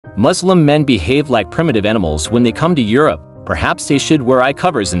Muslim men behave like primitive animals when they come to Europe. Perhaps they should wear eye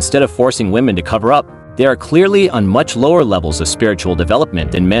covers instead of forcing women to cover up. They are clearly on much lower levels of spiritual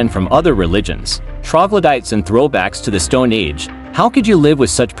development than men from other religions. Troglodytes and throwbacks to the Stone Age. How could you live with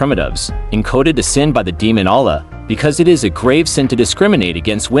such primitives? Encoded to sin by the demon Allah, because it is a grave sin to discriminate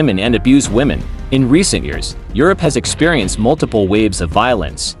against women and abuse women. In recent years, Europe has experienced multiple waves of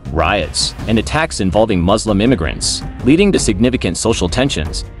violence, riots, and attacks involving Muslim immigrants, leading to significant social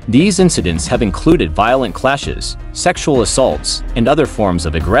tensions. These incidents have included violent clashes, sexual assaults, and other forms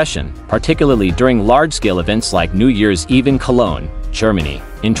of aggression, particularly during large-scale events like New Year's Eve in Cologne, Germany,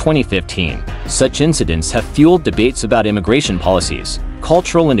 in 2015. Such incidents have fueled debates about immigration policies,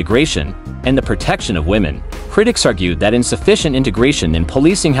 cultural integration, and the protection of women. Critics argue that insufficient integration and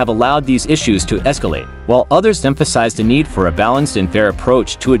policing have allowed these issues to escalate, while others emphasize the need for a balanced and fair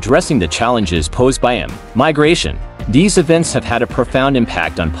approach to addressing the challenges posed by migration. These events have had a profound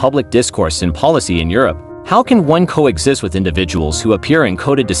impact on public discourse and policy in Europe. How can one coexist with individuals who appear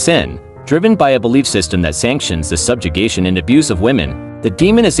encoded to sin, driven by a belief system that sanctions the subjugation and abuse of women? The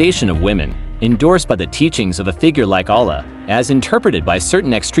demonization of women, endorsed by the teachings of a figure like Allah, as interpreted by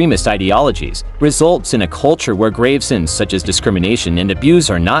certain extremist ideologies, results in a culture where grave sins such as discrimination and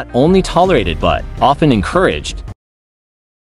abuse are not only tolerated but often encouraged.